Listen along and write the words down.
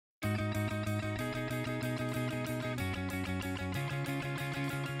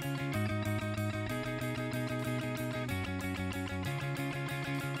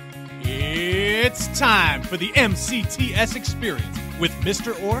It's time for the MCTS experience with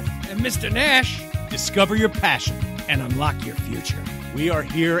Mr. Orfe and Mr. Nash. Discover your passion and unlock your future. We are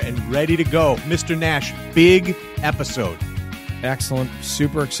here and ready to go. Mr. Nash, big episode. Excellent.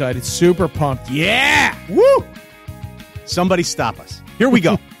 Super excited. Super pumped. Yeah! Woo! Somebody stop us. Here we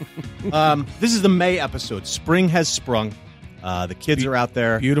go. This is the May episode. Spring has sprung. The kids are out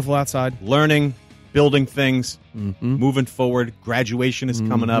there. Beautiful outside. Learning, building things, moving forward. Graduation is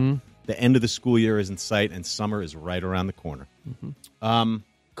coming up. The end of the school year is in sight, and summer is right around the corner.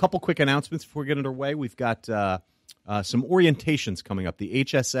 Couple quick announcements before we get underway. We've got some orientations coming up. The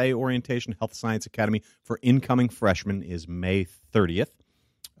HSA orientation, Health Science Academy, for incoming freshmen is May 30th.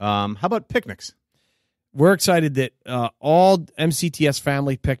 How about picnics? We're excited that all MCTS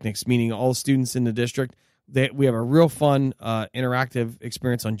family picnics, meaning all students in the district, we have a real fun interactive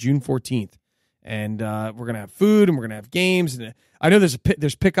experience on June 14th. And we're going to have food, and we're going to have games. And I know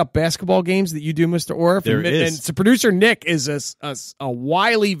there's pickup basketball games that you do, Mr. Orfe. There is. And so producer Nick is a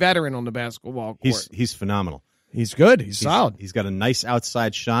wily veteran on the basketball court. He's phenomenal. He's good. He's solid. He's got a nice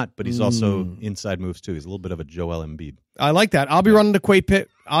outside shot, but he's also inside moves, too. He's a little bit of a Joel Embiid. I like that. I'll be running the Quate pit.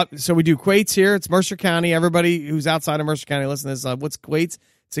 So we do Quates here. It's Mercer County. Everybody who's outside of Mercer County, listen to this. What's Quates?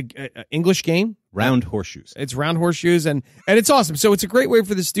 It's an English game. Round horseshoes. It's round horseshoes, and it's awesome. So it's a great way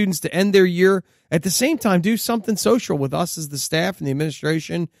for the students to end their year. At the same time, do something social with us as the staff and the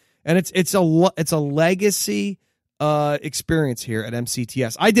administration. And it's a legacy experience here at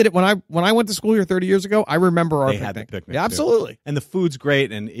MCTS. I did it when I went to school here 30 years ago. I remember our They picnic. had the picnic. Yeah, absolutely. Too. And the food's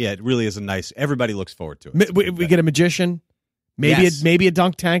great, and yeah, it really is a nice. Everybody looks forward to it. We get a magician, maybe a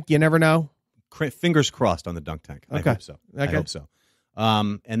dunk tank. You never know. Fingers crossed on the dunk tank. Okay. I hope so. Okay. I hope so.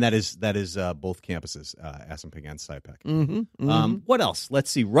 And that is both campuses, Assunpink and SciPec. What else?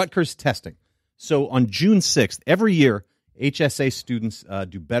 Let's see. Rutgers testing. So on June 6th, every year, HSA students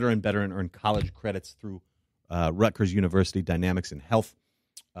do better and better and earn college credits through Rutgers University Dynamics in Health,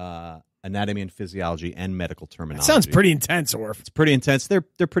 Anatomy and Physiology, and Medical Terminology. That sounds pretty intense, Orf. It's pretty intense. They're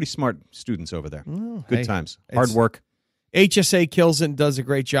pretty smart students over there. Good times. Hard work. HSA kills it and does a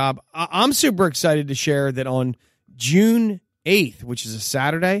great job. I'm super excited to share that on June 8th, which is a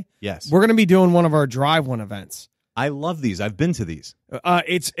Saturday, yes, we're going to be doing one of our Drive One events. I love these. I've been to these.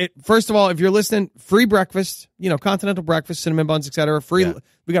 First of all, if you're listening, free breakfast, continental breakfast, cinnamon buns, etc. Free. Yeah.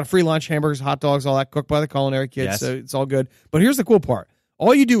 We got a free lunch, hamburgers, hot dogs, all that, cooked by the culinary kids. Yes. So it's all good. But here's the cool part: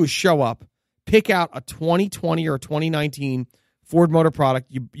 all you do is show up, pick out a 2020 or 2019 Ford Motor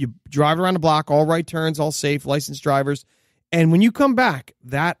product. You drive around the block, all right turns, all safe, licensed drivers, and when you come back,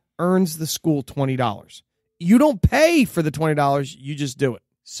 that earns the school $20. You don't pay for the $20. You just do it.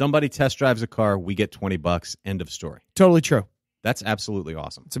 Somebody test drives a car, we get $20. End of story. Totally true. That's absolutely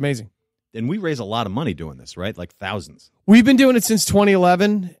awesome. It's amazing. And we raise a lot of money doing this, right? Like thousands. We've been doing it since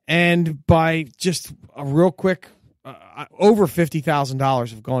 2011, and by just a real quick, over $50,000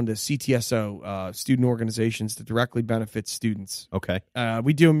 have gone to CTSO student organizations to directly benefit students. Okay.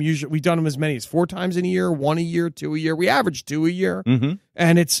 We do them usually. We've done them as many as 4 times in a year, 1 a year, 2 a year. We average 2 a year,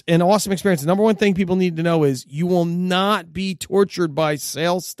 and it's an awesome experience. The number one thing people need to know is you will not be tortured by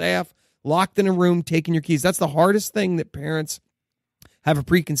sales staff locked in a room taking your keys. That's the hardest thing that parents have a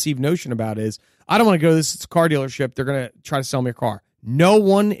preconceived notion about is, I don't want to go to this car dealership. They're going to try to sell me a car. No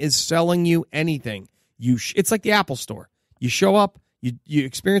one is selling you anything. It's like the Apple store. You show up, you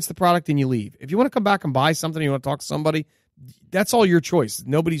experience the product, and you leave. If you want to come back and buy something, you want to talk to somebody, that's all your choice.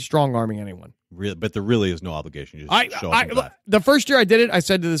 Nobody's strong-arming anyone. But there really is no obligation. You just show up and buy. The first year I did it, I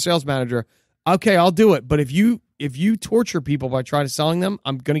said to the sales manager, okay, I'll do it, but if you torture people by trying to selling them,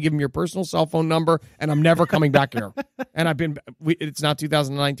 I'm going to give them your personal cell phone number, and I'm never coming back here. And it's now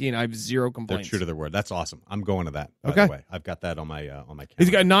 2019. I have 0 complaints. They're true to their word. That's awesome. I'm going to that, by okay. the way. I've got that on my calendar.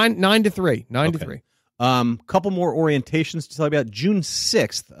 He's got 9 to 3. 9 to 3. Couple more orientations to tell you about. June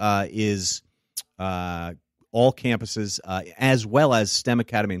 6th is all campuses, as well as STEM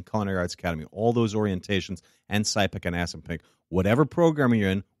Academy and Culinary Arts Academy. All those orientations, and SciPec and Assunpink. Whatever program you're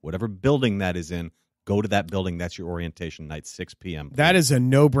in, whatever building that is in, go to that building. That's your orientation night, 6 p.m. That is a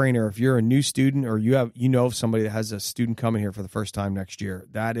no-brainer. If you're a new student or you know of somebody that has a student coming here for the first time next year,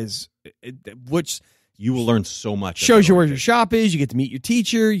 that is which you will learn so much. Shows you where your shop is. You get to meet your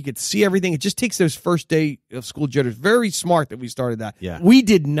teacher. You get to see everything. It just takes those first day of school jitters. Very smart that we started that. Yeah. We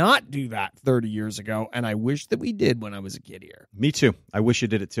did not do that 30 years ago, and I wish that we did when I was a kid here. Me too. I wish you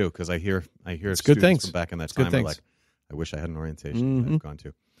did it too, because I hear it's good things from back in that it's time. Good things. Like, I wish I had an orientation I've gone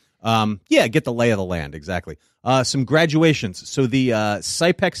to. Get the lay of the land, exactly. Some graduations. So the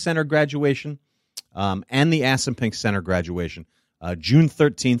SciPec Center graduation and the Assunpink Center graduation, June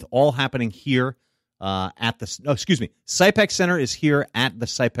 13th, all happening here at the SciPec Center is here at the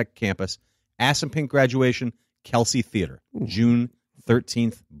SciPec campus, Assunpink graduation, Kelsey Theater, June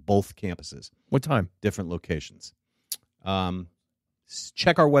 13th, both campuses. What time? Different locations.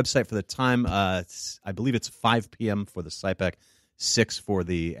 Check our website for the time. I believe it's 5 p.m. for the SIPEC, 6 for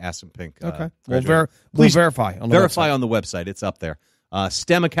the Assunpink. Okay. We'll verify on the verify website. on the website. It's up there.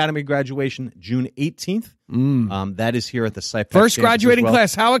 STEM Academy graduation, June 18th. That is here at the SIPEC. First campus graduating as well.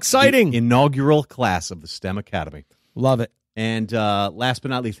 class. How exciting. The inaugural class of the STEM Academy. Love it. And last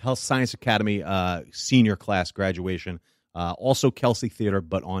but not least, Health Science Academy senior class graduation. Also Kelsey Theater,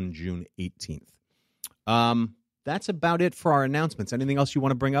 but on June 18th. That's about it for our announcements. Anything else you want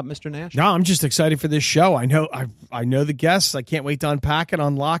to bring up, Mr. Nash? No, I'm just excited for this show. I know the guests. I can't wait to unpack it,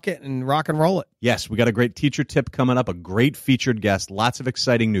 unlock it, and rock and roll it. Yes, we got a great teacher tip coming up, a great featured guest, lots of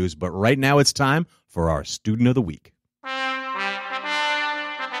exciting news. But right now it's time for our Student of the Week. And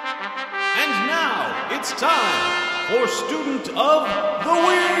now it's time for Student of the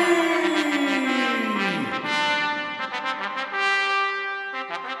Week.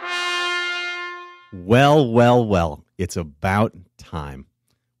 Well, it's about time.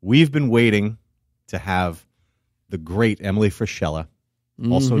 We've been waiting to have the great Emily Frascella,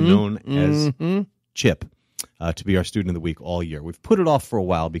 also known as Chip, to be our Student of the Week all year. We've put it off for a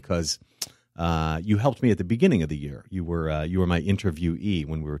while because you helped me at the beginning of the year. You were my interviewee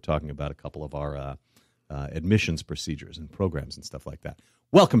when we were talking about a couple of our admissions procedures and programs and stuff like that.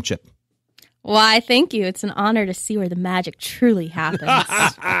 Welcome, Chip. Why, thank you. It's an honor to see where the magic truly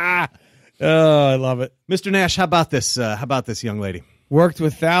happens. Oh, I love it. Mr. Nash, how about this young lady? Worked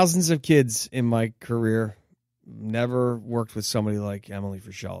with thousands of kids in my career. Never worked with somebody like Emily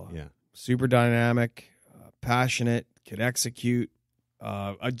Frascella. Yeah. Super dynamic, passionate, could execute.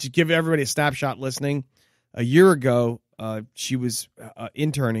 I'll just give everybody a snapshot listening. A year ago, she was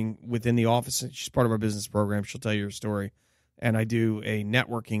interning within the office. She's part of our business program. She'll tell you her story. And I do a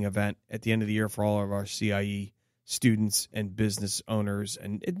networking event at the end of the year for all of our CIE students and business owners,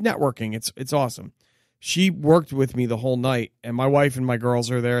 and networking. It's awesome. She worked with me the whole night, and my wife and my girls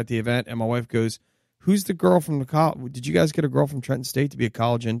are there at the event, and my wife goes, "Who's the girl from the college? Did you guys get a girl from Trenton State to be a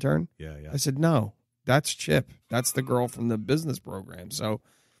college intern?" Yeah. I said, "No, that's Chip. That's the girl from the business program." So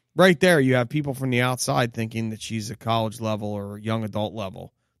right there, you have people from the outside thinking that she's a college level or a young adult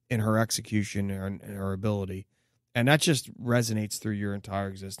level in her execution and her ability. And that just resonates through your entire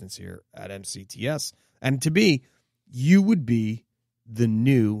existence here at MCTS. And to be, you would be the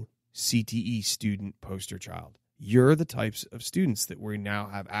new CTE student poster child. You're the types of students that we now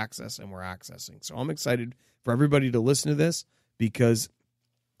have access and we're accessing. So I'm excited for everybody to listen to this because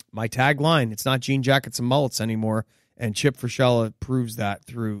my tagline, it's not jean jackets and mullets anymore. And Chip Frascella proves that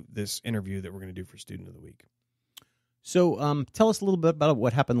through this interview that we're going to do for Student of the Week. So tell us a little bit about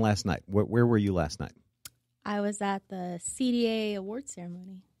what happened last night. Where were you last night? I was at the CDA award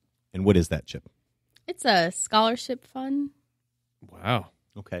ceremony. And what is that, Chip? It's a scholarship fund. Wow.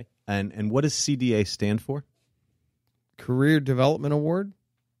 Okay. And what does CDA stand for? Career Development Award?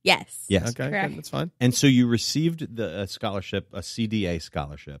 Yes. Yes. Okay, Correct. that's fine. And so you received the scholarship, a CDA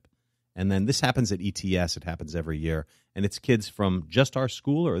scholarship. And then this happens at ETS. It happens every year. And it's kids from just our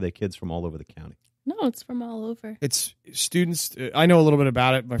school, or are they kids from all over the county? No, it's from all over. It's students. I know a little bit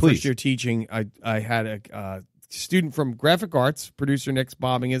about it. My Please. first year teaching, I had a student from graphic arts, producer Nick's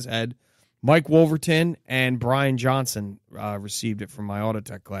bobbing his head. Mike Wolverton and Brian Johnson received it from my auto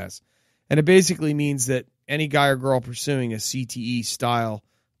tech class. And it basically means that any guy or girl pursuing a CTE style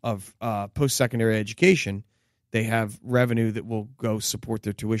of post-secondary education, they have revenue that will go support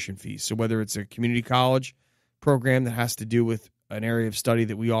their tuition fees. So whether it's a community college program that has to do with an area of study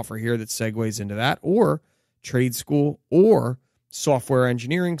that we offer here that segues into that, or trade school, or software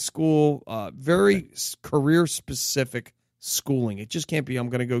engineering school, very career-specific schooling. It just can't be, I'm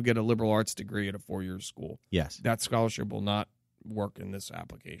going to go get a liberal arts degree at a 4-year school. Yes. That scholarship will not work in this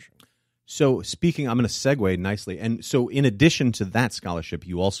application. So speaking, I'm going to segue nicely. And so in addition to that scholarship,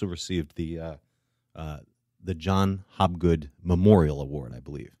 you also received the John Hobgood Memorial Award, I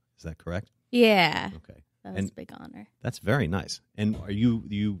believe. Is that correct? Yeah. Okay. That was a big honor. That's very nice. And are do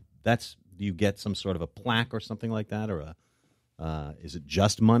you get some sort of a plaque or something like that, or is it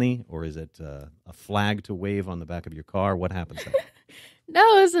just money, or is it a flag to wave on the back of your car? What happens there?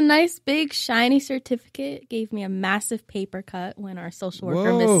 No, it was a nice, big, shiny certificate. It gave me a massive paper cut when our social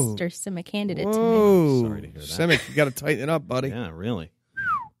worker, Mr. Simic, handed it to me. Whoa. Sorry to hear that. Simic, you got to tighten it up, buddy. Yeah, really.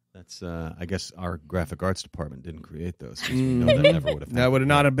 That's I guess our graphic arts department didn't create those. 'Cause we know that never would have. That would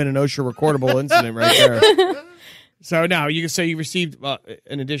not have been an OSHA recordable incident right there. So now you can say you received,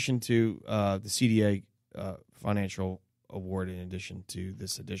 in addition to the CDA financial award, in addition to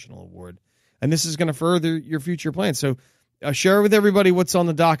this additional award, and this is going to further your future plans. So share with everybody what's on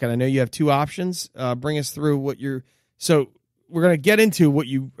the docket. I know you have 2 options. Bring us through what so we're going to get into what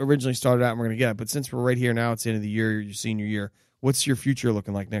you originally started out and we're going to get, but since we're right here now, it's the end of the year, your senior year. What's your future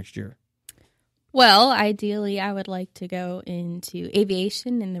looking like next year? Well, ideally, I would like to go into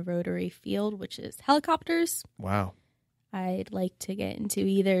aviation in the rotary field, which is helicopters. Wow. I'd like to get into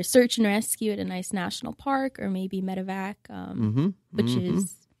either search and rescue at a nice national park or maybe medevac, which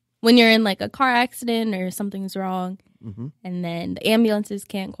is when you're in like a car accident or something's wrong and then the ambulances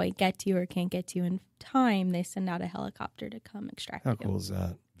can't quite get to you or can't get to you in time, they send out a helicopter to come extract you. How cool is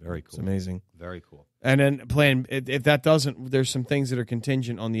that? Very cool. It's amazing. Very cool. And then if that doesn't, there's some things that are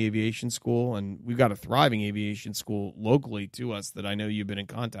contingent on the aviation school, and we've got a thriving aviation school locally to us that I know you've been in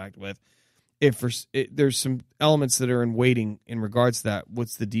contact with. If there's some elements that are in waiting in regards to that,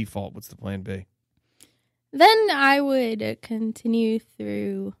 what's the default? What's the plan B? Then I would continue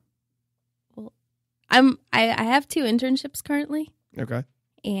through. Well, I have 2 internships currently. Okay.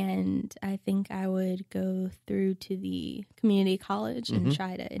 And I think I would go through to the community college and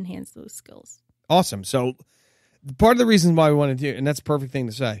try to enhance those skills. Awesome. So part of the reason why we wanted to, and that's a perfect thing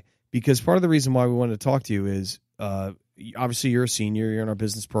to say, because part of the reason why we wanted to talk to you is obviously you're a senior, you're in our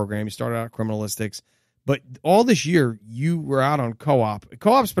business program, you started out at criminalistics, but all this year you were out on co-op.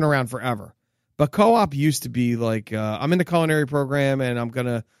 Co-op's been around forever, but co-op used to be like, I'm in the culinary program and I'm going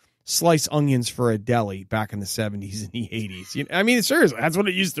to slice onions for a deli back in the 70s and the 80s. I mean, seriously, that's what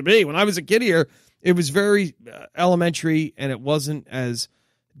it used to be. When I was a kid here, it was very elementary, and it wasn't as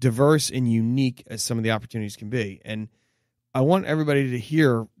diverse and unique as some of the opportunities can be. And I want everybody to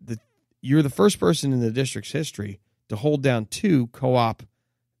hear that you're the first person in the district's history to hold down 2 co-op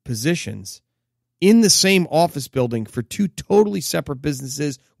positions in the same office building for 2 totally separate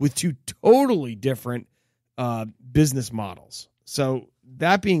businesses with 2 totally different business models. So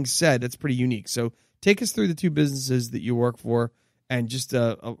that being said, that's pretty unique. So take us through the 2 businesses that you work for and just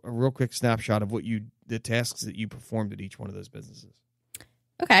a real quick snapshot of the tasks that you performed at each one of those businesses.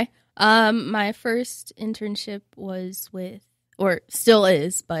 Okay. My first internship was with, or still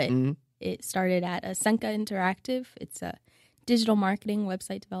is, but it started at Senka Interactive. It's a digital marketing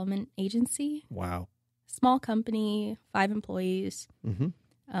website development agency. Wow. Small company, 5 employees.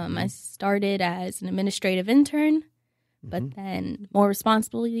 I started as an administrative intern. But then more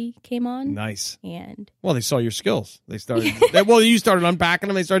responsibility came on. Nice. And well, they saw your skills. They started. You started unpacking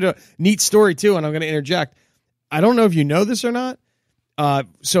them. They started doing a neat story too. And I'm going to interject. I don't know if you know this or not.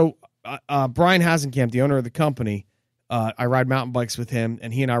 So Brian Hasenkamp, the owner of the company, I ride mountain bikes with him,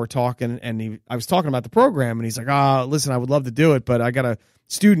 and he and I were talking, and I was talking about the program, and he's like, listen, I would love to do it, but I got a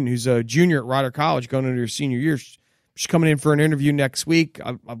student who's a junior at Rider College going into her senior year. She's coming in for an interview next week.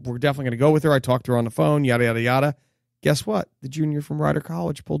 We're definitely going to go with her. I talked to her on the phone, yada, yada, yada. Guess what? The junior from Rider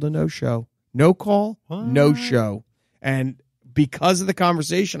College pulled a no-show. No call, no show. And because of the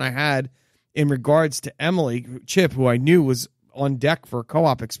conversation I had in regards to Emily, Chip, who I knew was on deck for a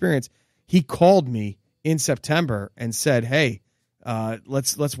co-op experience, he called me in September and said, hey,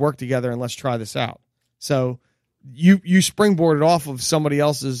 let's work together and let's try this out. So you springboarded off of somebody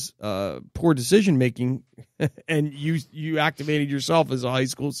else's poor decision-making, and you activated yourself as a high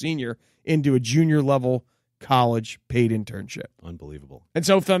school senior into a junior-level college paid internship. Unbelievable. And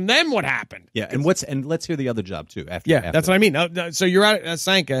so from then, what happened? Yeah, and let's hear the other job too. After that's what I mean. So you're at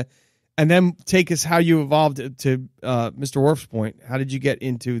Sanka, and then take us how you evolved to Mr. Orfe's point. How did you get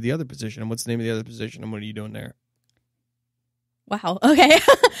into the other position, and what's the name of the other position, and what are you doing there? Wow. Okay.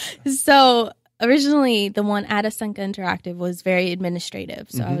 So originally, the one at Asenka Interactive was very administrative,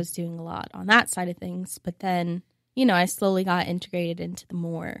 so I was doing a lot on that side of things. But then, I slowly got integrated into the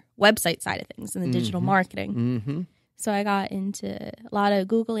more website side of things and the digital marketing. So I got into a lot of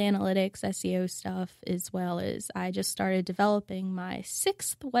Google Analytics, SEO stuff, as well as I just started developing my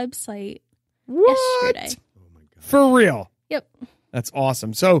 6th website yesterday. Oh my God. For real? Yep. That's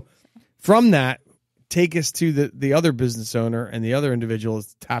awesome. So from that, take us to the other business owner and the other individual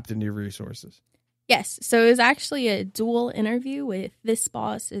that's tapped into your resources. Yes. So it was actually a dual interview with this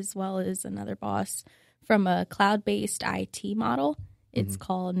boss as well as another boss from a cloud-based IT model. It's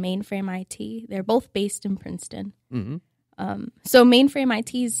called Mainframe IT. They're both based in Princeton. So Mainframe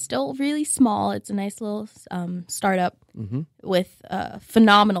IT is still really small. It's a nice little startup with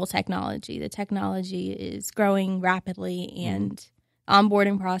phenomenal technology. The technology is growing rapidly, and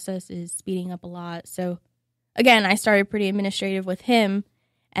onboarding process is speeding up a lot. So, again, I started pretty administrative with him,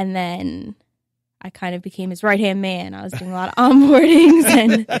 and then I kind of became his right-hand man. I was doing a lot of onboardings.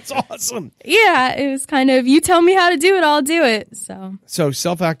 And that's awesome. Yeah, it was kind of, you tell me how to do it, I'll do it. So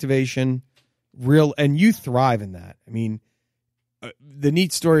self-activation, and you thrive in that. I mean, the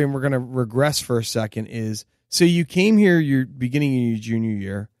neat story, and we're going to regress for a second, is So you came here, you're beginning of your junior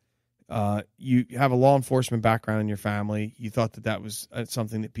year. You have a law enforcement background in your family. You thought that was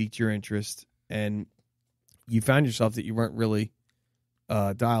something that piqued your interest, and you found yourself that you weren't really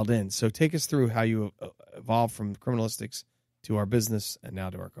dialed in. So take us through how you evolved from criminalistics to our business and now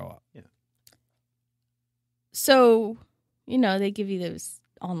to our co-op. Yeah. So, they give you those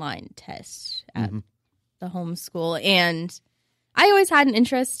online tests at the home school, and I always had an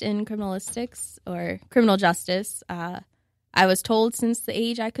interest in criminalistics or criminal justice. I was told since the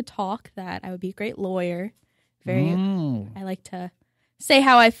age I could talk that I would be a great lawyer. I like to say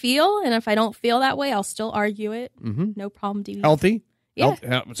how I feel, and if I don't feel that way, I'll still argue it. No problem. Healthy? Yeah.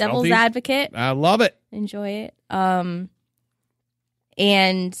 Devil's healthy. Advocate. I love it. Enjoy it.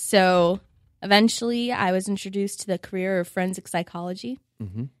 And so eventually I was introduced to the career of forensic psychology.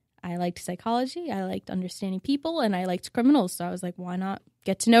 I liked psychology. I liked understanding people, and I liked criminals. So I was like, why not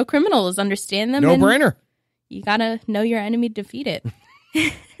get to know criminals, understand them? No brainer. You got to know your enemy to defeat it.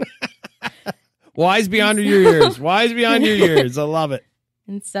 Wise beyond your years. Wise beyond your years. I love it.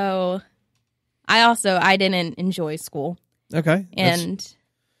 And so I didn't enjoy school. Okay. And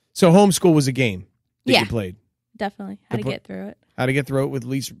so homeschool was a game that you played. Definitely. How to get through it. How to get through it with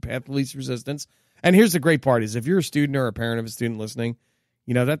least resistance. And here's the great part is if you're a student or a parent of a student listening,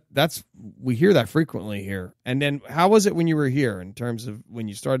 that's we hear that frequently here. And then how was it when you were here in terms of when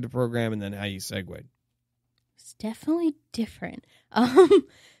you started the program and then how you segued? It's definitely different. It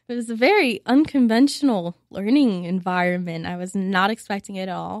was a very unconventional learning environment. I was not expecting it at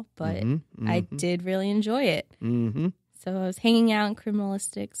all, but I did really enjoy it. So I was hanging out in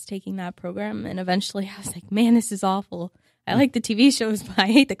criminalistics, taking that program, and eventually I was like, man, this is awful. I like the TV shows, but I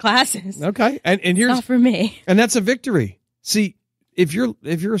hate the classes. Okay. And here's not for me. And that's a victory. See, if you're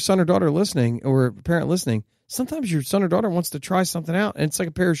a son or daughter listening or a parent listening, sometimes your son or daughter wants to try something out, and it's like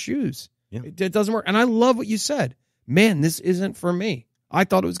a pair of shoes. Yeah. It doesn't work. And I love what you said. Man, this isn't for me. I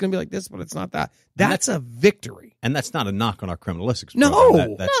thought it was going to be like this, but it's not that. That's a victory. And that's not a knock on our criminalistics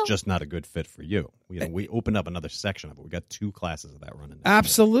program. No. That's just not a good fit for you. We opened up another section of it. We got 2 classes of that running.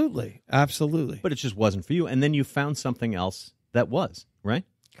 Absolutely. Absolutely. But it just wasn't for you. And then you found something else that was, right?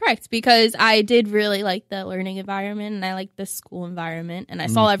 Correct, because I did really like the learning environment, and I liked the school environment, and I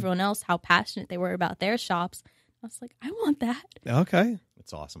saw everyone else, how passionate they were about their shops. I was like, I want that. Okay.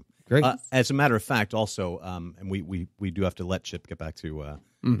 That's awesome. Great. As a matter of fact, also, and we do have to let Chip get back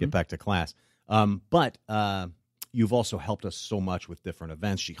to class. But you've also helped us so much with different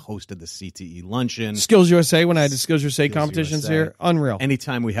events. She hosted the CTE luncheon, Skills USA. When I had the Skills USA competitions here, unreal.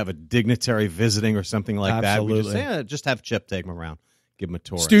 Anytime we have a dignitary visiting or something like that, we just say, just have Chip take him around, give him a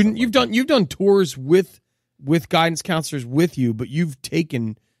tour. Student, you've done tours with guidance counselors with you, but you've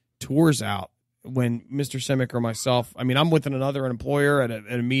taken tours out. When Mr. Simic or myself, I'm with an employer at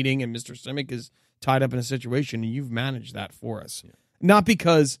a meeting, and Mr. Simic is tied up in a situation, and you've managed that for us. Yeah. Not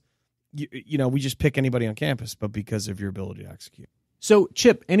because, we just pick anybody on campus, but because of your ability to execute. So,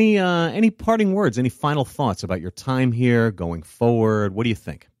 Chip, any parting words, any final thoughts about your time here, going forward? What do you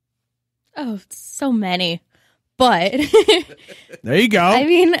think? Oh, so many. But there you go.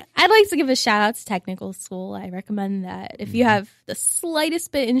 I'd like to give a shout out to technical school. I recommend that if you have the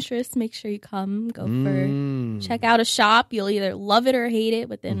slightest bit of interest, make sure you come. Check out a shop. You'll either love it or hate it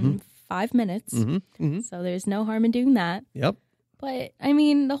within 5 minutes. So there's no harm in doing that. Yep. But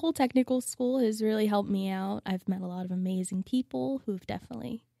the whole technical school has really helped me out. I've met a lot of amazing people who've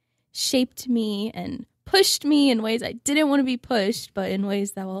definitely shaped me and pushed me in ways I didn't want to be pushed, but in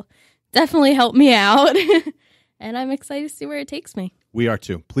ways that will definitely help me out. And I'm excited to see where it takes me. We are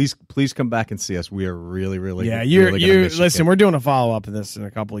too. Please come back and see us. We are really, really you're listen, we're doing a follow-up of this in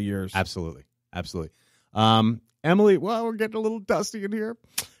a couple of years. Absolutely. Emily, well, we're getting a little dusty in here.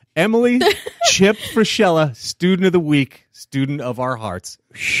 Emily Chip Frascella, student of the week, student of our hearts.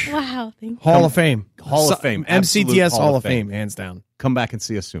 Wow, thank you. Hall of Fame. MCTS Hall of Fame, hands down. Come back and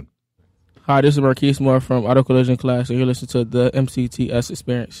see us soon. Hi, this is Marquise Moore from Auto Collision Class, and you're listening to the MCTS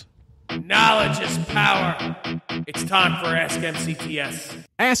Experience. Knowledge is power. It's time for Ask MCTS.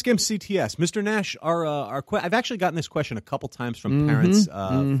 Ask MCTS. Mr. Nash, I've actually gotten this question a couple times from parents,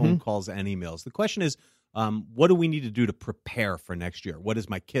 phone calls, and emails. The question is, what do we need to do to prepare for next year? What does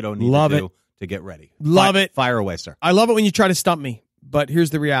my kiddo need to do to get ready? Love it. Fire away, sir. I love it when you try to stump me, but here's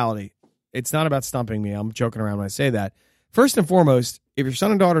the reality. It's not about stumping me. I'm joking around when I say that. First and foremost, if your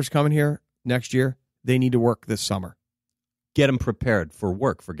son and daughter's coming here next year, they need to work this summer. Get them prepared for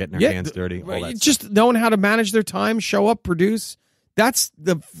work, for getting their hands dirty. All that just stuff. Knowing how to manage their time, show up, produce. That's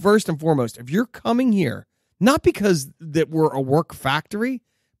the first and foremost. If you're coming here, not because that we're a work factory,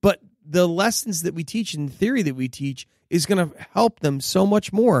 but the lessons that we teach and the theory that we teach is going to help them so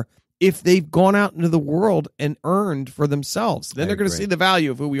much more if they've gone out into the world and earned for themselves. Then they're going to see the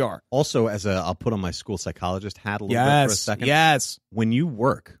value of who we are. Also, I'll put on my school psychologist hat a little bit for a second. Yes. When you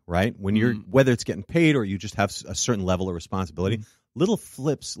work, right? When you're whether it's getting paid or you just have a certain level of responsibility, little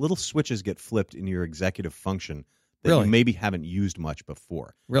switches get flipped in your executive function that you maybe haven't used much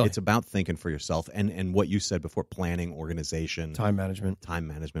before. Really? It's about thinking for yourself and what you said before, planning, organization, time management,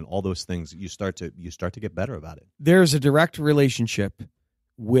 all those things. You start to get better about it. There's a direct relationship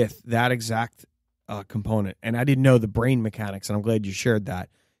with that exact component, and I didn't know the brain mechanics, and I'm glad you shared that.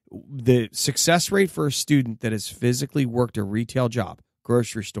 The success rate for a student that has physically worked a retail job,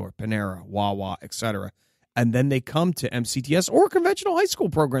 grocery store, Panera, Wawa, etc., and then they come to MCTS or a conventional high school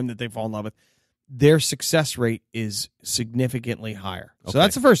program that they fall in love with, their success rate is significantly higher. So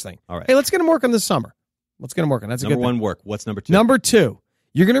that's the first thing. All right. Hey, let's get them working this summer. That's a good thing. Number one, work. What's number two? Number two,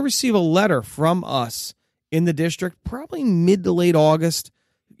 you're going to receive a letter from us in the district, probably mid to late August,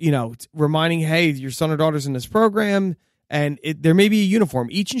 reminding, hey, your son or daughter's in this program, and there may be a uniform.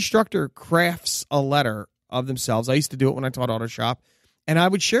 Each instructor crafts a letter of themselves. I used to do it when I taught auto shop, and I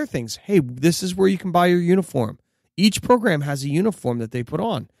would share things. Hey, this is where you can buy your uniform. Each program has a uniform that they put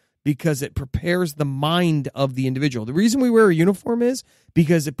on because it prepares the mind of the individual. The reason we wear a uniform is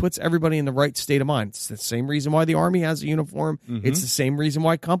because it puts everybody in the right state of mind. It's the same reason why the Army has a uniform. It's the same reason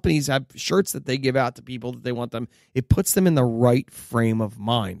why companies have shirts that they give out to people that they want them. It puts them in the right frame of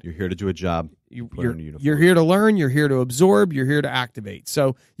mind. You're here to do a job. You're here to learn. You're here to absorb. You're here to activate.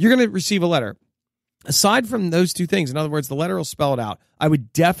 So you're going to receive a letter. Aside from those two things, in other words, the letter will spell it out. I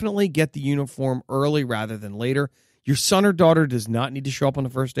would definitely get the uniform early rather than later. Your son or daughter does not need to show up on the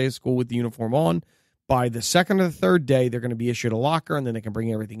first day of school with the uniform on. By the second or the third day, they're going to be issued a locker, and then they can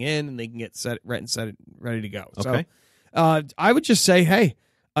bring everything in, and they can get ready to go. Okay. So I would just say, hey,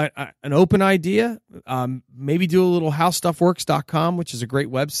 an open idea, maybe do a little howstuffworks.com, which is a great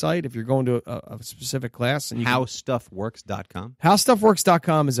website if you're going to a specific class. And howstuffworks.com?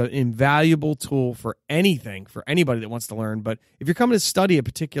 Howstuffworks.com is an invaluable tool for anything, for anybody that wants to learn. But if you're coming to study a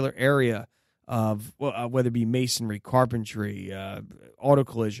particular area of whether it be masonry, carpentry, auto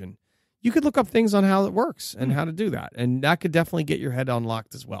collision, you could look up things on how it works and how to do that. And that could definitely get your head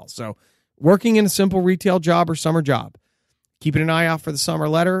unlocked as well. So working in a simple retail job or summer job, keeping an eye out for the summer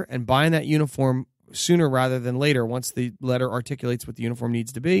letter and buying that uniform sooner rather than later once the letter articulates what the uniform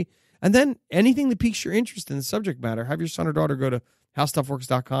needs to be. And then anything that piques your interest in the subject matter, have your son or daughter go to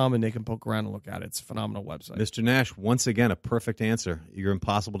howstuffworks.com and they can poke around and look at it. It's a phenomenal website. Mr. Nash, once again, a perfect answer. You're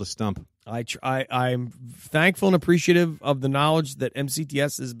impossible to stump. I'm thankful and appreciative of the knowledge that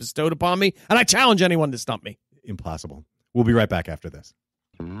MCTS has bestowed upon me, and I challenge anyone to stump me. Impossible. We'll be right back after this.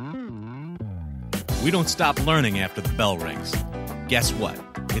 We don't stop learning after the bell rings. Guess what?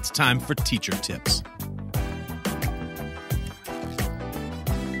 It's time for teacher tips.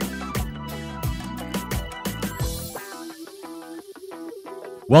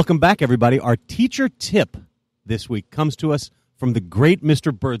 Welcome back, everybody. Our teacher tip this week comes to us from the great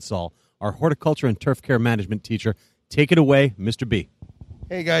Mr. Birdsall, our horticulture and turf care management teacher. Take it away, Mr. B.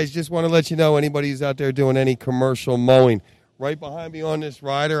 Hey, guys, just want to let you know, anybody who's out there doing any commercial mowing, right behind me on this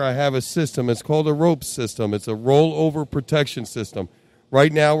rider, I have a system. It's called a rope system. It's a rollover protection system.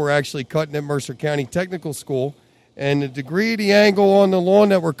 Right now, we're actually cutting at Mercer County Technical School, and the degree of the angle on the lawn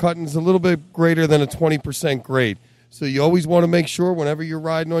that we're cutting is a little bit greater than a 20% grade. So you always want to make sure whenever you're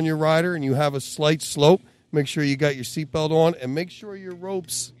riding on your rider and you have a slight slope, make sure you got your seatbelt on, and make sure your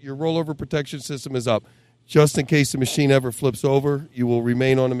ropes, your rollover protection system is up. Just in case the machine ever flips over, you will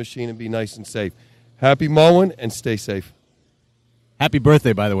remain on the machine and be nice and safe. Happy mowing and stay safe. Happy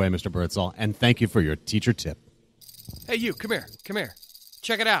birthday, by the way, Mr. Birdsall, and thank you for your teacher tip. Hey, you, come here.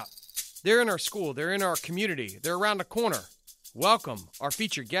 Check it out. They're in our school. They're in our community. They're around the corner. Welcome, our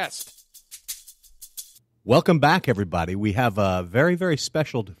featured guest. Welcome back, everybody. We have a very, very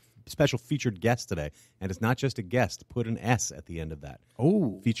special featured guest today, and it's not just a guest. Put an S at the end of that.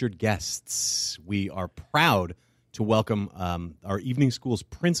 Oh. Featured guests. We are proud to welcome our evening school's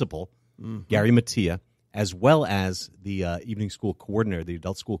principal, Gary Mattia, as well as the evening school coordinator, the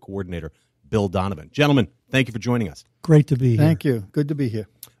adult school coordinator, Bill Donavon. Gentlemen, thank you for joining us. Great to be here. Thank you. Good to be here.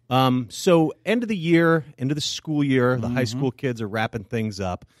 So end of the year, end of the school year, the high school kids are wrapping things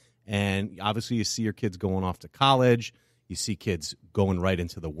up. And obviously you see your kids going off to college. You see kids going right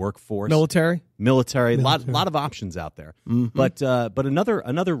into the workforce. Military. A lot of options out there. But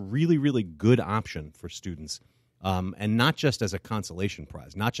another really, really good option for students, and not just as a consolation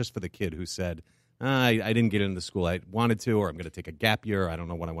prize, not just for the kid who said, I didn't get into the school I wanted to, or I'm going to take a gap year, I don't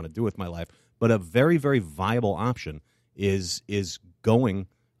know what I want to do with my life. But a very, very viable option is going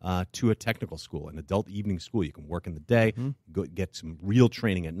to a technical school, an adult evening school. You can work in the day, go get some real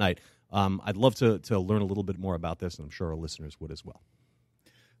training at night. I'd love to learn a little bit more about this, and I'm sure our listeners would as well.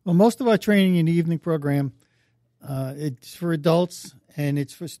 Well, most of our training in the evening program, it's for adults, and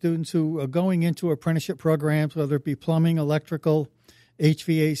it's for students who are going into apprenticeship programs, whether it be plumbing, electrical,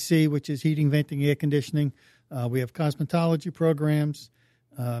 HVAC, which is heating, venting, air conditioning. We have cosmetology programs,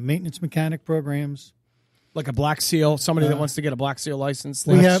 maintenance mechanic programs. Like a Black Seal, somebody that wants to get a Black Seal license.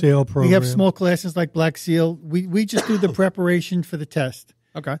 We have small classes like Black Seal. We just do the preparation for the test.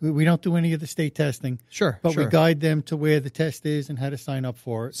 Okay. We don't do any of the state testing. Sure. But we guide them to where the test is and how to sign up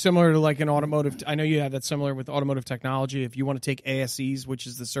for it. Similar to like an automotive. I know you have that similar with automotive technology. If you want to take ASEs, which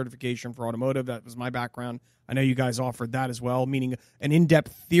is the certification for automotive, that was my background. I know you guys offered that as well, meaning an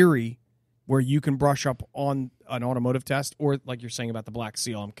in-depth theory where you can brush up on an automotive test, or like you're saying about the Black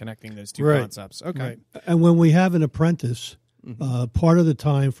Seal, I'm connecting those two concepts. Okay. Right. And when we have an apprentice, part of the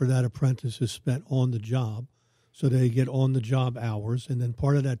time for that apprentice is spent on the job, so they get on-the-job hours, and then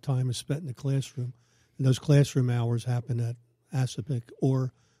part of that time is spent in the classroom, and those classroom hours happen at ASAPIC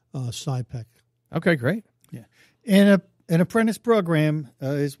or SciPec. Okay, great. Yeah. And an apprentice program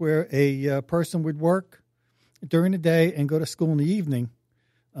is where a person would work during the day and go to school in the evening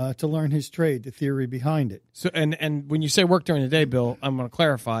to learn his trade, the theory behind it. So, and when you say work during the day, Bill, I'm going to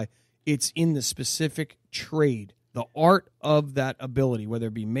clarify, it's in the specific trade, the art of that ability, whether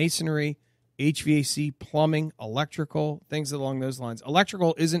it be masonry, HVAC, plumbing, electrical, things along those lines.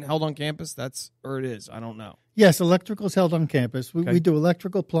 Electrical isn't held on campus, or it is, I don't know. Yes, electrical is held on campus. We do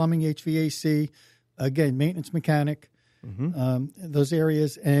electrical, plumbing, HVAC, again, maintenance mechanic, those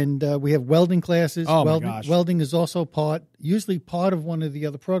areas. And we have welding classes. Oh, my gosh. Welding is also usually part of one of the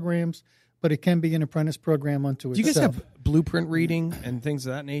other programs, but it can be an apprentice program unto itself. Do you guys have blueprint reading and things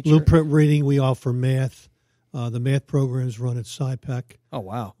of that nature? Blueprint reading, we offer math. The math programs run at SciPec. Oh,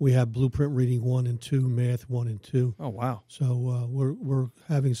 wow. We have blueprint reading 1 and 2, math 1 and 2. Oh, wow. So we're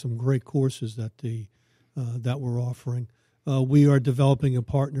having some great courses that we're offering. We are developing a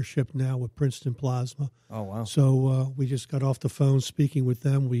partnership now with Princeton Plasma. Oh, wow. So we just got off the phone speaking with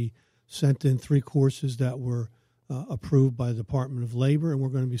them. We sent in 3 courses that were approved by the Department of Labor, and we're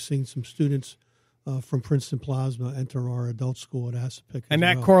going to be seeing some students from Princeton Plasma enter our adult school at ASAPIC. And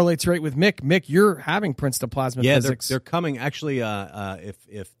that correlates right with Mick. Mick, you're having Princeton Plasma Physics. They're coming. Actually,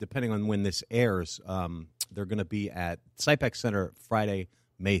 if depending on when this airs, they're going to be at SciPec Center Friday,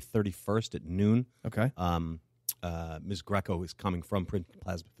 May 31st at noon. Okay. Ms. Greco is coming from Princeton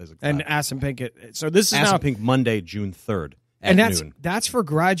Plasma Physics. And Aspen-Pink. So this is Aspen-Pink Monday, June 3rd. And noon. that's for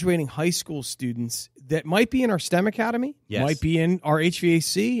graduating high school students that might be in our STEM academy, might be in our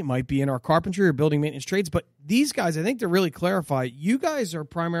HVAC, might be in our carpentry or building maintenance trades. But these guys, I think to really clarify, you guys are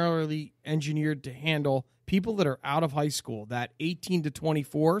primarily engineered to handle people that are out of high school, that 18 to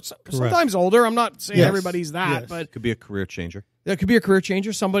 24, sometimes older. I'm not saying everybody's that, but could be a career changer. That could be a career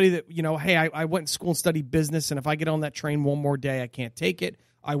changer. Somebody that, hey, I went to school and studied business, and if I get on that train one more day, I can't take it.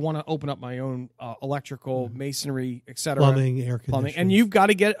 I want to open up my own electrical, masonry, et cetera. Plumbing, air conditioning. And you've got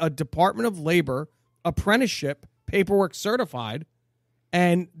to get a Department of Labor apprenticeship, paperwork certified,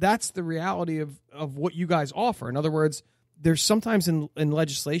 and that's the reality of what you guys offer. In other words, there's sometimes in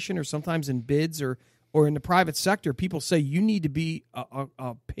legislation or sometimes in bids or in the private sector, people say you need to be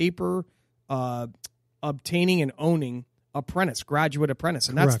a paper obtaining and owning apprentice, graduate apprentice,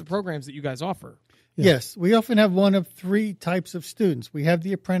 and that's the programs that you guys offer. Yes, we often have one of 3 types of students. We have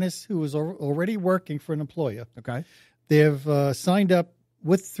the apprentice who is already working for an employer. Okay. They have signed up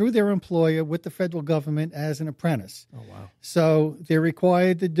through their employer with the federal government as an apprentice. Oh, wow. So they're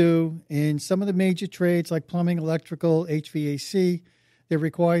required to do, in some of the major trades like plumbing, electrical, HVAC, they're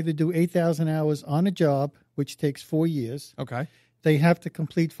required to do 8,000 hours on a job, which takes 4 years. Okay. They have to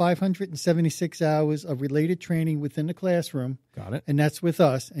complete 576 hours of related training within the classroom. Got it. And that's with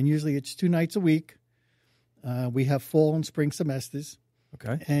us. And usually it's 2 nights a week. We have fall and spring semesters.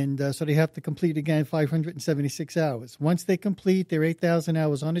 Okay. And so they have to complete, again, 576 hours. Once they complete their 8,000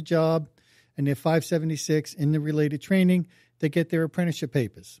 hours on a job and their 576 in the related training, they get their apprenticeship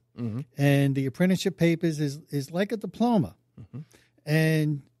papers. Mm-hmm. And the apprenticeship papers is like a diploma. Mm-hmm.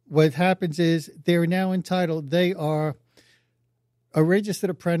 And what happens is they're now entitled, they are a registered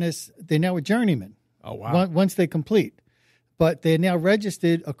apprentice. They're now a journeyman. Oh, wow. Once they complete. But they're now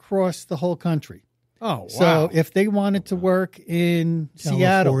registered across the whole country. Oh, wow. So if they wanted to work in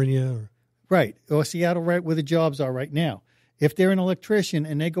Seattle. California. Or Seattle, right where the jobs are right now. If they're an electrician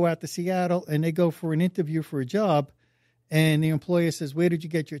and they go out to Seattle and they go for an interview for a job and the employer says, where did you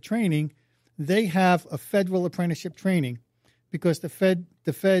get your training? They have a federal apprenticeship training because the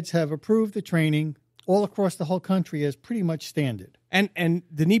feds have approved the training all across the whole country as pretty much standard. And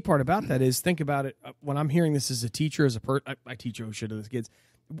the neat part about that is, think about it. When I'm hearing this as a teacher, I teach OSHA to the kids.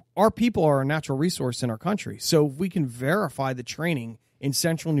 Our people are a natural resource in our country. So if we can verify the training in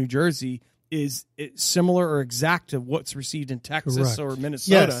central New Jersey is similar or exact to what's received in Texas or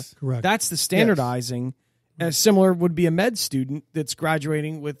Minnesota, Yes. Correct. that's the standardizing. As similar would be a med student that's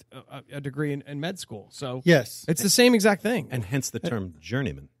graduating with a degree in med school. So Yes. it's the same exact thing. And hence the term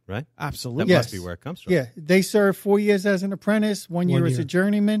journeyman, right? Absolutely. That Yes. must be where it comes from. Yeah, they serve 4 years as an apprentice, 1 year as a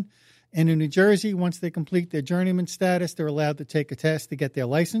journeyman. And in New Jersey, once they complete their journeyman status, they're allowed to take a test to get their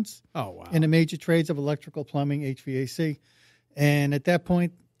license Oh, wow. in the major trades of electrical, plumbing, HVAC. And at that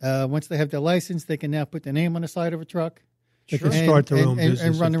point, once they have their license, they can now put their name on the side of a truck. They can start their own business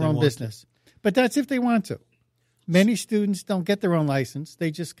and run if their they own want business. But that's if they want to. Many students don't get their own license; they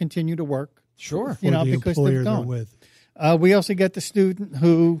just continue to work. Sure. For the because employer they've they're gone. with. We also get the student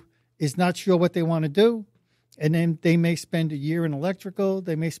who is not sure what they want to do, and then they may spend a year in electrical,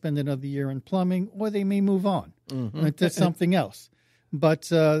 they may spend another year in plumbing, or they may move on to something else.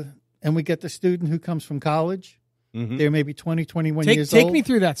 But and we get the student who comes from college. They're maybe 20, 21 years Take old. me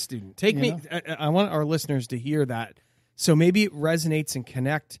through that student. Take You me. know? I want our listeners to hear that. So maybe it resonates and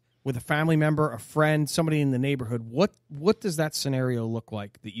connect with a family member, a friend, somebody in the neighborhood. What does that scenario look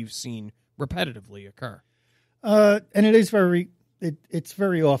like that you've seen repetitively occur? And it is it's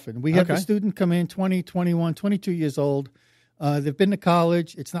very often. We have Okay. a student come in 20, 21, 22 years old. They've been to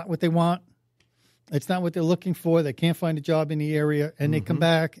college. It's not what they want. It's not what they're looking for. They can't find a job in the area. And they come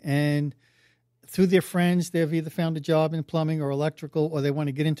back, and through their friends, they've either found a job in plumbing or electrical, or they want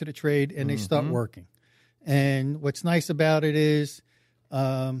to get into the trade, and they start working. And what's nice about it is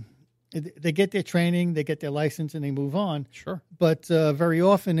they get their training, they get their license, and they move on. Sure. But very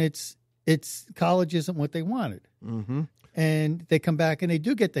often it's college isn't what they wanted. And they come back and they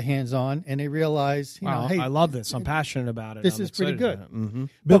do get the hands-on, and they realize, Wow, hey, I love this. I'm passionate about it. this I'm is pretty excited good.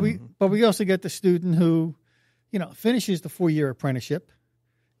 about it. But we also get the student who, finishes the 4-year apprenticeship,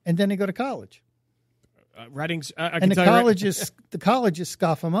 and then they go to college. Reading's, I can And the tell you, colleges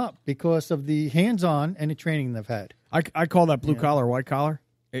scoff them up because of the hands-on and the training they've had. I call that blue collar, white collar,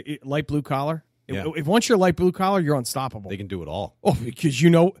 light blue collar. Yeah. If once you're light blue collar, you're unstoppable. They can do it all. Oh, because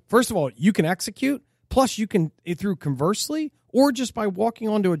first of all, you can execute. Plus, you can, through conversely, or just by walking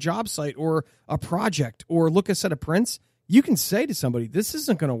onto a job site or a project or look at a set of prints, you can say to somebody, this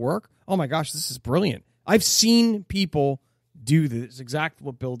isn't going to work. Oh my gosh, this is brilliant. I've seen people do this, exactly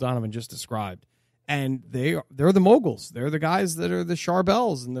what Bill Donavon just described. And they're the moguls. They're the guys that are the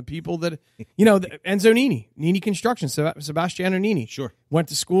Charbels and the people that, Enzo Nini Construction, Sebastiano Nini. Sure. Went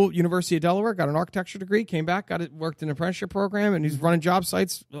to school, University of Delaware, got an architecture degree, came back, worked in an apprenticeship program, and he's running job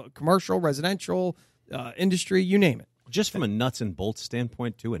sites, commercial, residential, industry, you name it. Just from a nuts and bolts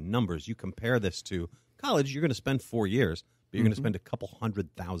standpoint, too, and numbers, you compare this to college, you're going to spend 4 years, but you're going to spend a couple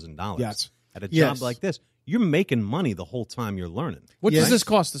 $100,000 Yes. at a job Yes. like this. You're making money the whole time you're learning. What Yes. does this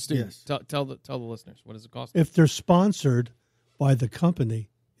cost the student? Yes. Tell the listeners. What does it cost? If they're sponsored by the company,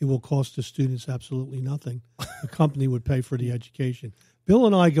 it will cost the students absolutely nothing. The company would pay for the education. Bill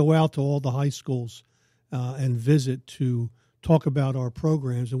and I go out to all the high schools and visit to talk about our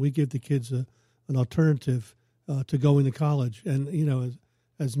programs, and we give the kids an alternative to going to college. And,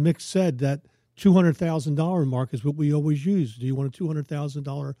 as Mick said, that $200,000 mark is what we always use. Do you want a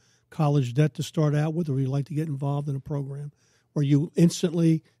 $200,000 college debt to start out with, or would you like to get involved in a program where you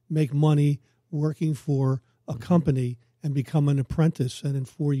instantly make money working for a company and become an apprentice, and in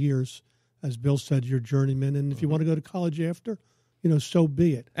 4 years, as Bill said, you're journeyman, and if you want to go to college after, so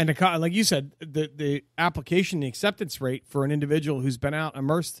be it. And like you said, the application, the acceptance rate for an individual who's been out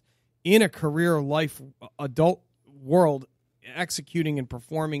immersed in a career life, adult world, executing and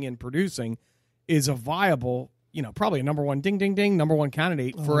performing and producing, is a viable, probably a number one ding, ding, ding, number one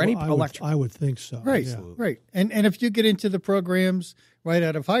candidate for any electric. I would think so. Right, yeah. right. And if you get into the programs right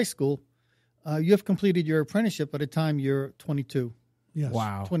out of high school, you have completed your apprenticeship by the time you're 22, Yes.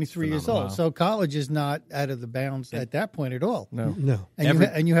 Wow. 23 years old. So college is not out of the bounds at that point at all. No. No.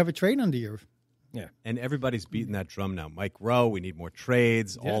 And you have a trade under your. Yeah. And everybody's beating that drum now. Mike Rowe, we need more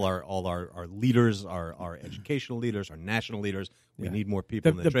trades. Yeah. All our leaders, our educational leaders, our national leaders, we need more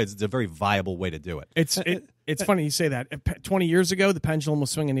people in the trades. It's a very viable way to do it. It's funny you say that. 20 years ago, the pendulum was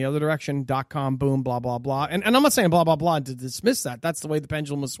swinging the other direction. .com, boom, blah, blah, blah. And I'm not saying blah, blah, blah to dismiss that. That's the way the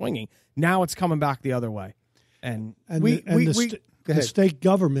pendulum was swinging. Now it's coming back the other way. And the state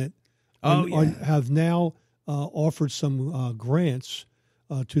government Oh, have now offered some grants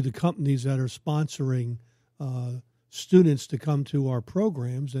to the companies that are sponsoring students to come to our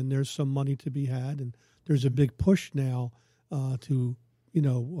programs, and there's some money to be had, and there's a big push now to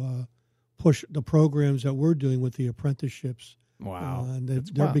push the programs that we're doing with the apprenticeships Wow. And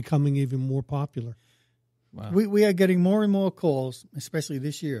they're becoming even more popular. Wow. We are getting more and more calls, especially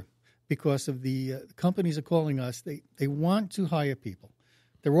this year, because of the companies are calling us. They want to hire people.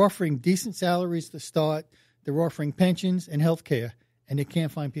 They're offering decent salaries to start. They're offering pensions and health care, and they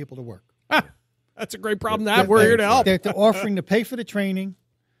can't find people to work. That's a great problem to have. We're here to help. They're offering to pay for the training,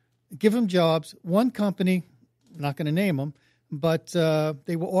 give them jobs. One company, I'm not going to name them, but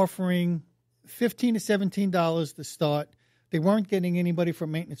they were offering $15 to $17 to start. They weren't getting anybody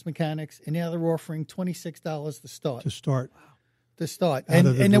from maintenance mechanics, and now they're offering $26 to start. To start.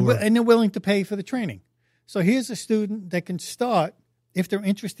 And they're willing to pay for the training. So here's a student that can start, if they're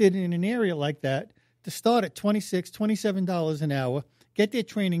interested in an area like that, to start at $26, $27 an hour, get their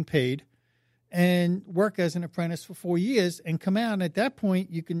training paid, and work as an apprentice for 4 years and come out. And at that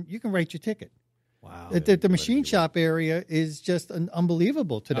point, you can write your ticket. Wow. The machine shop area is just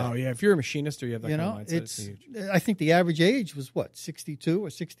unbelievable today. Oh, yeah. If you're a machinist or you have that kind of mindset, it's huge. I think the average age was, 62 or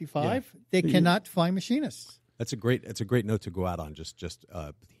 65? Yeah. They cannot find machinists. It's a great note to go out on, just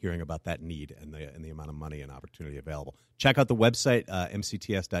hearing about that need and the amount of money and opportunity available. Check out the website,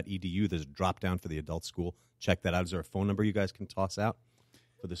 mcts.edu. There's a drop-down for the adult school. Check that out. Is there a phone number you guys can toss out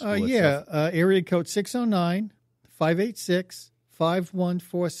for the school itself? Area code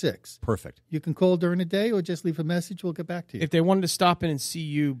 609-586-5146. Perfect. You can call during the day or just leave a message. We'll get back to you. If they wanted to stop in and see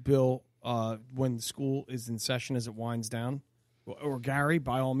you, Bill, when the school is in session as it winds down, or Gary,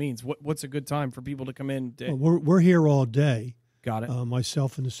 by all means, what's a good time for people to come in? Well, we're here all day. Got it.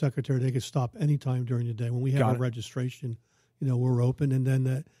 Myself and the secretary, they can stop anytime during the day. When we have a registration, we're open. And then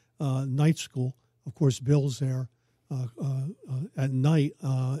at night school, of course, Bill's there at night,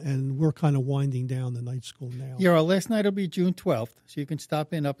 and we're kind of winding down the night school now. Yeah, our last night will be June 12th, so you can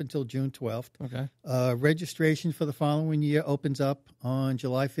stop in up until June 12th. Okay. Registration for the following year opens up on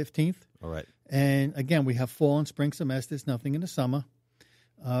July 15th. All right. And, again, we have fall and spring semesters, nothing in the summer.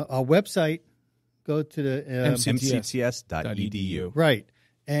 Our website, go to the mcts.edu. Right.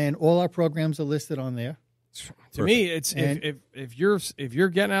 And all our programs are listed on there. To me, it's if you're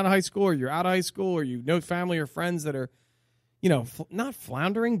getting out of high school or you're out of high school or you know family or friends that are, not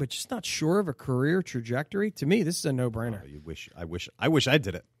floundering but just not sure of a career trajectory, to me, this is a no-brainer. I wish I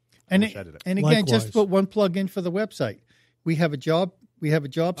did it. And again, Likewise. just put one plug in for the website. We have a job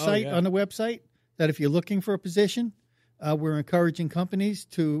site on the website that if you're looking for a position, we're encouraging companies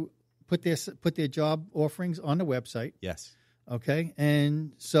to put their job offerings on the website. Yes. Okay.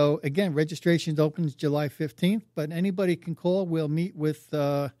 And so, again, registration opens July 15th, but anybody can call. We'll meet with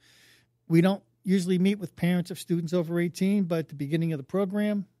we don't usually meet with parents of students over 18, but at the beginning of the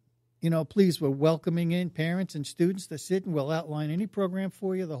program, please, we're welcoming in parents and students to sit, and we'll outline any program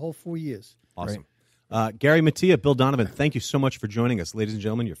for you the whole 4 years. Awesome. Gary, Mattia, Bill Donavon, thank you so much for joining us. Ladies and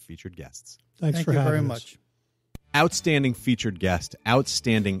gentlemen, your featured guests. Thank you for having very us. much. Outstanding featured guest,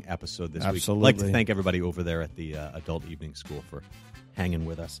 outstanding episode this week. I'd like to thank everybody over there at the Adult Evening School for hanging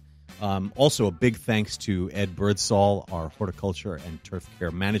with us. Also, a big thanks to Ed Birdsall, our horticulture and turf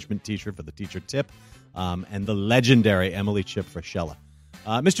care management teacher, for the teacher tip, and the legendary Emily Chip Frascella.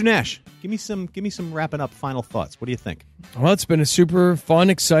 Mr. Nash, give me some wrapping up final thoughts. What do you think? Well, it's been a super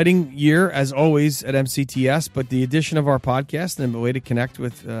fun, exciting year, as always, at MCTS, but the addition of our podcast and a way to connect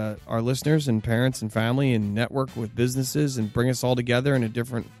with our listeners and parents and family and network with businesses and bring us all together in a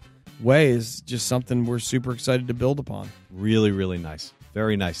different way is just something we're super excited to build upon. Really, really nice.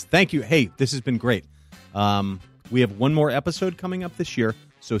 Very nice. Thank you. Hey, this has been great. We have one more episode coming up this year,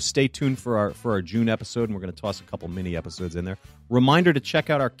 so stay tuned for our June episode, and we're going to toss a couple mini episodes in there. Reminder to check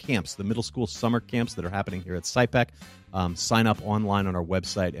out our camps, the middle school summer camps that are happening here at SIPEC. Sign up online on our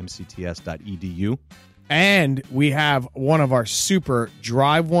website, mcts.edu. And we have one of our super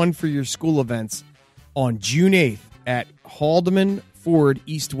Drive One for Your School events on June 8th at Haldeman Ford,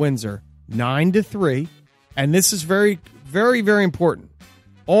 East Windsor, 9 to 3. And this is very, very, very important.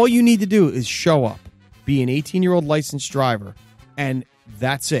 All you need to do is show up, be an 18-year-old licensed driver, and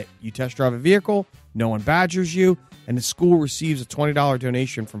that's it. You test drive a vehicle, no one badgers you, and the school receives a $20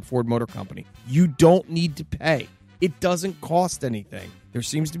 donation from Ford Motor Company. You don't need to pay. It doesn't cost anything. There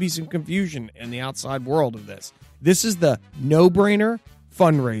seems to be some confusion in the outside world of this. This is the no-brainer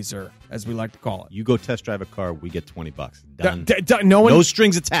fundraiser, as we like to call it. You go test drive a car, we get $20. Done. No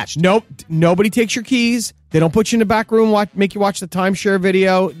strings attached. Nope. Nobody takes your keys. They don't put you in the back room, make you watch the timeshare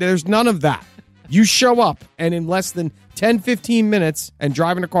video. There's none of that. You show up, and in less than 10, 15 minutes and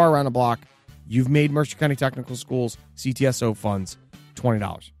driving a car around a block, you've made Mercer County Technical Schools CTSO funds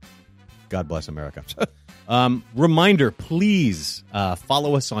 $20. God bless America. Reminder, please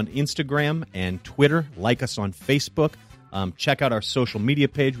follow us on Instagram and Twitter. Like us on Facebook. Check out our social media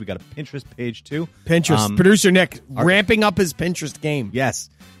page. We got a Pinterest page, too. Pinterest. Producer Nick ramping up his Pinterest game. Yes.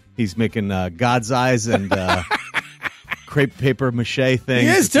 He's making God's eyes and crepe paper mache things. He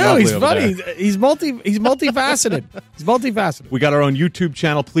is, too. He's funny. He's multifaceted. He's multifaceted. We got our own YouTube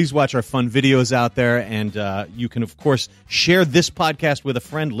channel. Please watch our fun videos out there. And you can, of course, share this podcast with a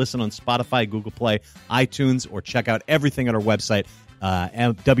friend. Listen on Spotify, Google Play, iTunes, or check out everything at our website,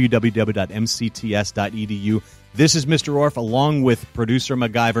 www.mcts.edu. This is Mr. Orfe, along with producer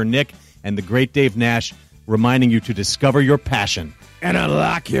MacGyver Nick and the great Dave Nash, reminding you to discover your passion and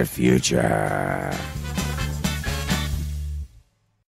unlock your future.